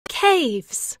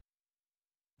caves.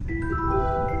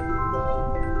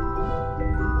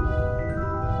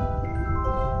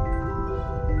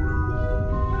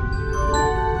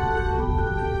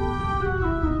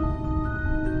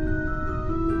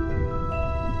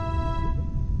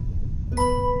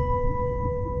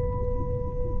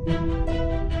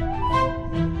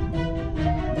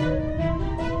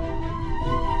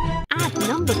 Add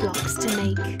number blocks to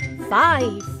make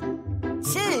 5.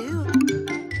 2,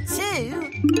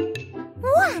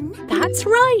 1. That's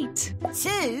right.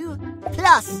 2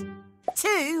 plus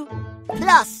 2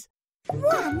 plus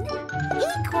 1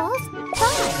 equals 5.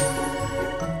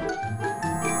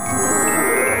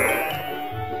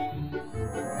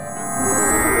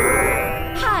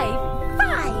 High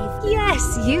 5.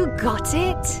 Yes, you got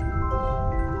it.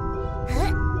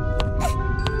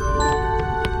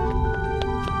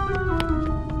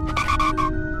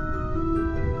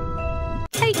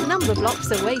 Take number blocks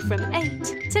away from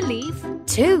 8 to leave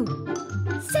 2.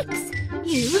 6.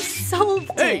 You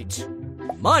solved it. 8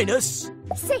 minus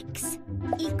 6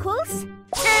 equals 2.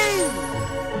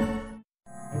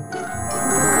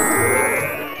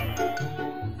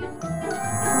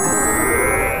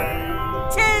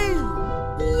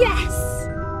 Yes!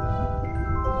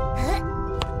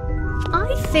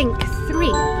 I think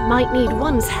 3 might need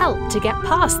 1's help to get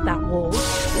past that wall.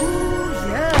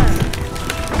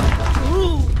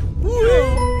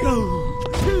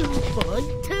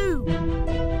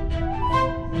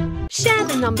 Share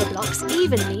the number blocks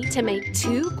evenly to make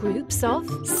 2 groups of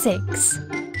 6.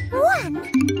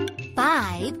 1,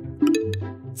 5,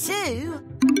 2,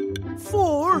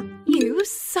 4. You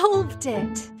solved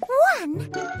it. 1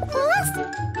 plus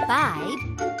 5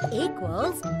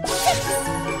 equals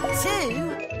 6.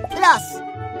 2 plus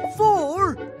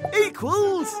 4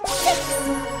 equals 6.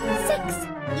 6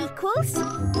 equals 6.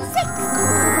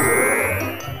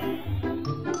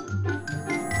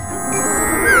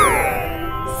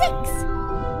 6.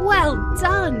 Well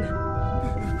done.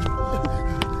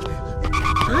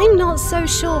 I'm not so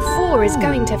sure 4 is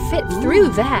going to fit through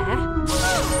there.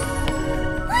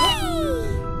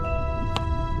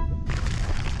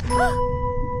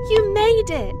 You made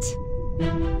it!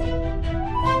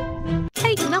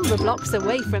 Take number blocks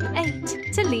away from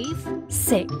 8 to leave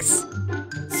 6.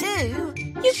 2,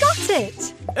 You got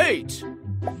it! 8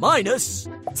 minus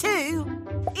 2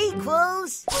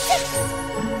 equals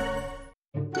 6.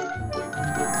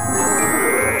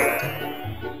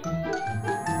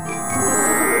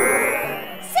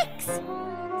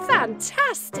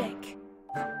 Fantastic!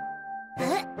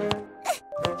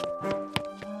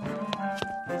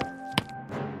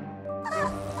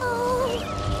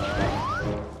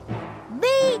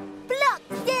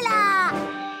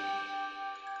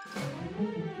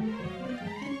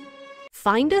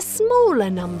 Find a smaller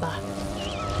number.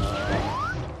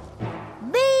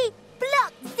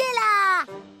 Blockzilla!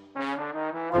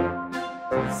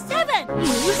 7!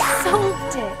 You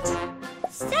solved it!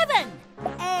 7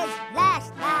 is less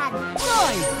than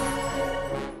 5.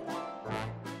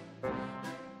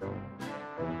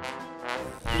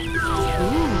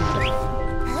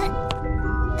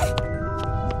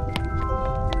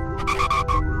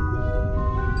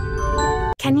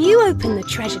 Can you open the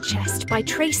treasure chest by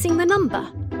tracing the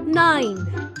number 9?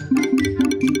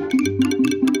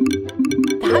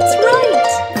 That's right!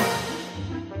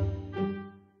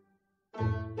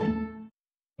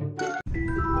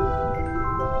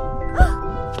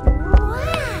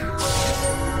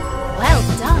 Well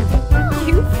done!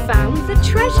 You found the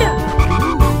treasure!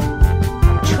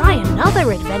 Try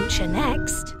another adventure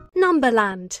next.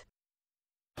 Numberland.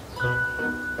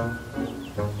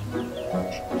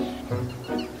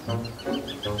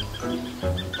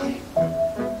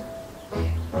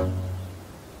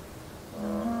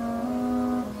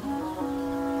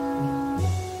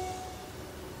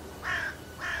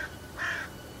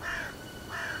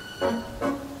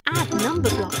 Add number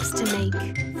blocks to make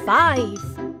 5.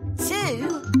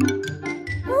 2,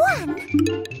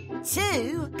 1.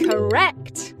 2,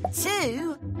 Correct!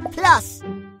 2 plus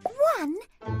 1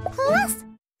 plus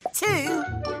 2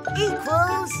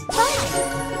 equals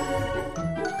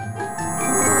 5.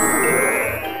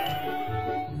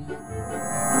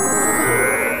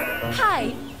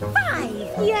 High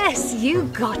 5. Yes, you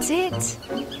got it!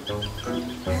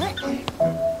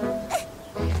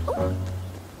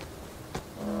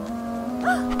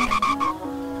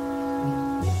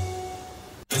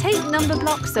 Take number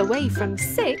blocks away from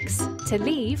 6 to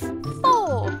leave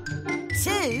 4.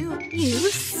 2, You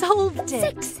solved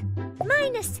it! 6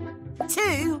 minus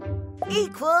 2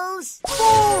 equals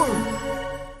 4.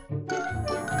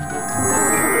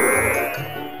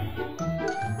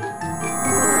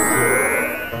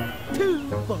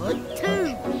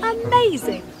 2.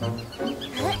 Amazing!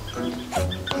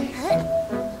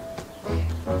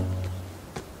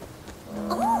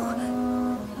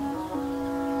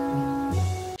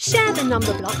 Share the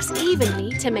number blocks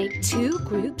evenly to make 2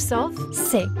 groups of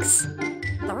 6.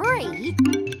 3,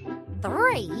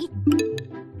 3,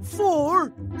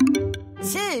 4.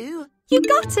 2. You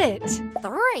got it!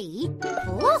 3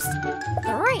 plus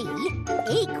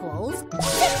 3 equals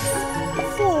 6.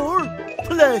 4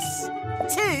 plus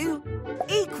 2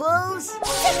 equals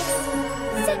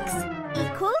 6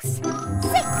 equals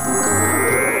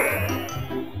 6.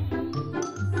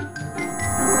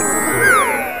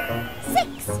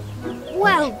 6.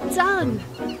 Well done!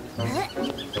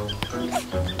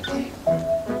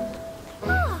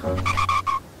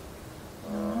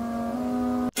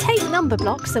 Take number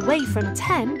blocks away from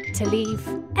 10 to leave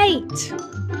 8.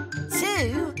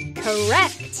 2.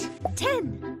 Correct!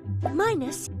 10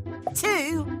 minus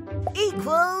 2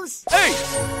 equals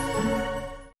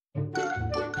 8.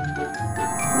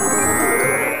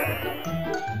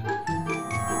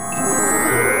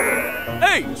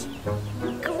 8.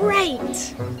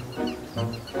 Great!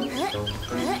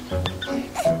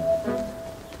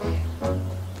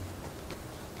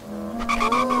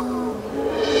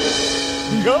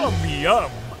 Yum,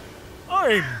 yum.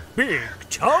 I'm Big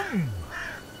Tum.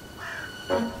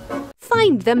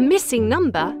 Find the missing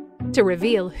number to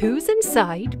reveal who's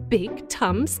inside Big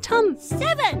Tum's tum.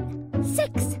 7,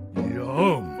 6,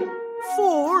 Yum.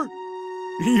 4.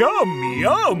 Yum,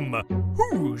 yum.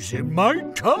 Who's in my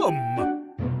tum?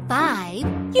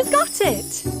 5, You got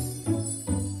it!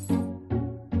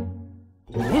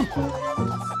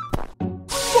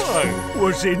 Five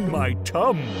was in my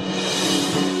tum.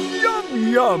 Yum,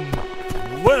 yum.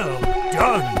 Well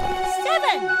done.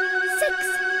 7, 6,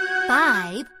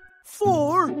 5,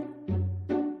 4.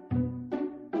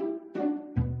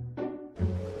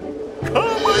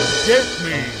 Come and get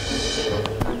me.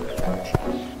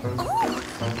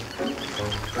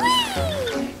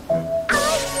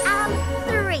 I am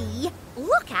 3.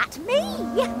 Look at me.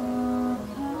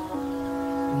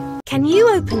 Can you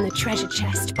open the treasure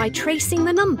chest by tracing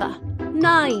the number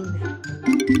 9?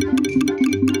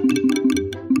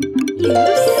 You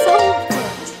solved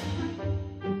it!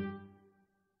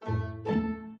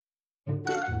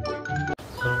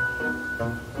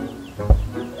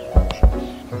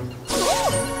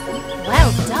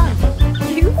 Well done!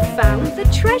 You found the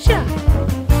treasure!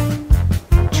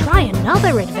 Try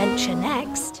another adventure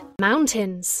next.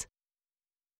 Mountains.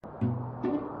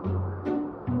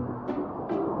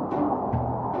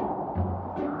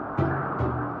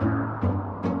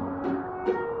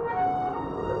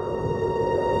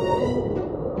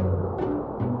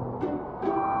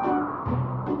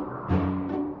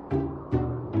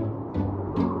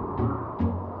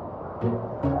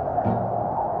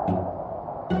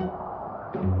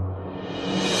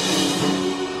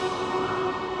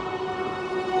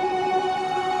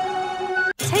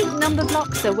 Take number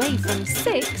blocks away from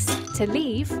 6 to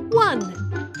leave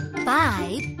 1.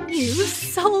 5, You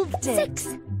solved it!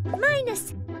 6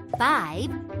 minus 5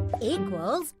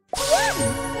 equals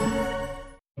 1.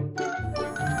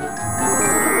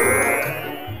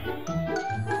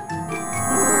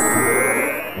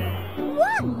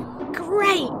 1.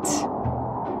 Great!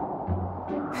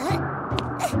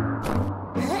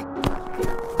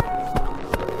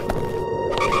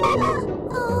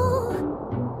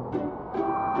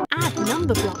 Oh. Add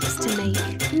number blocks to make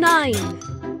 9.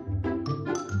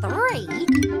 3,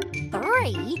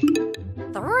 3,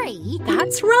 3,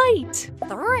 That's right!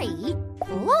 3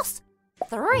 plus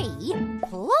 3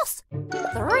 plus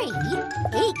 3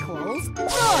 equals 5.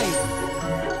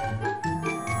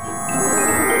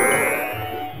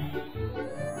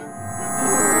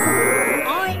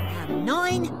 I am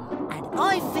 9 and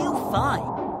I feel fine.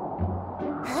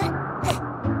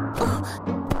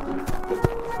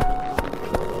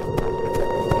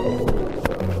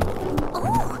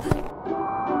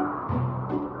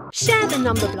 Share the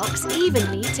number blocks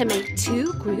evenly to make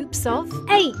 2 groups of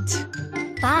 8.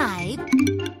 5,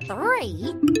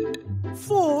 3,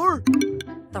 4.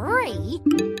 3,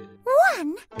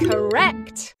 1.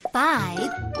 Correct!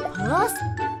 5 plus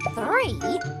 3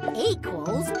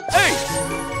 equals 8.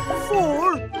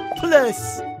 4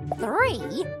 plus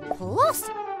 3 plus 1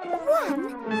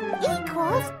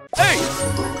 equals 8.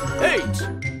 8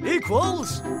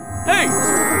 equals 8.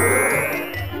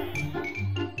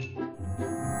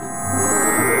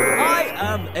 I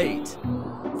am 8.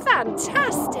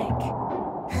 Fantastic!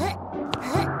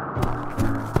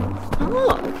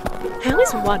 Oh, how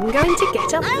is 1 going to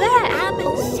get up I there? am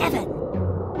 7.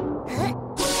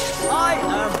 I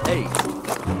am 8.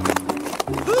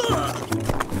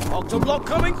 Octoblock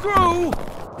coming through!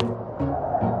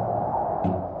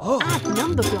 Add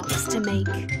number blocks to make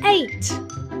 8.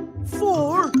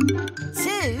 4,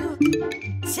 2,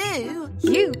 2,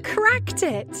 You cracked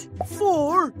it.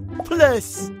 4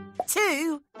 plus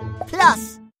 2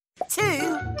 plus 2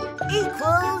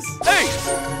 equals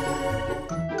 8!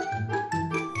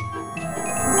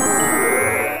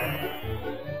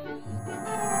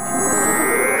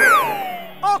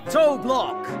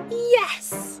 Octoblock!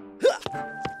 Yes.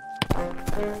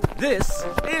 This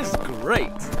is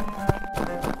great!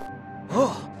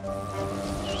 Oh,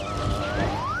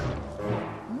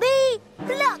 Me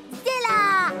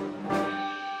Blockzilla!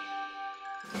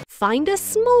 Find a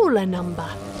smaller number.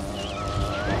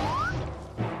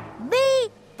 Me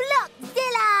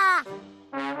Blockzilla!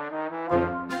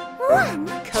 1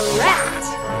 Correct.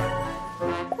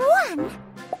 1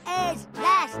 is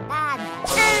less than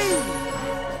 2.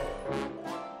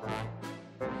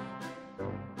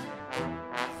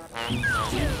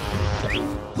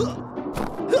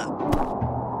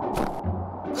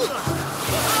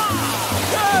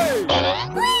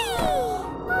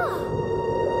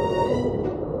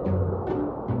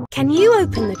 Can you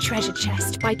open the treasure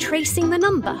chest by tracing the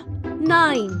number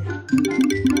 9?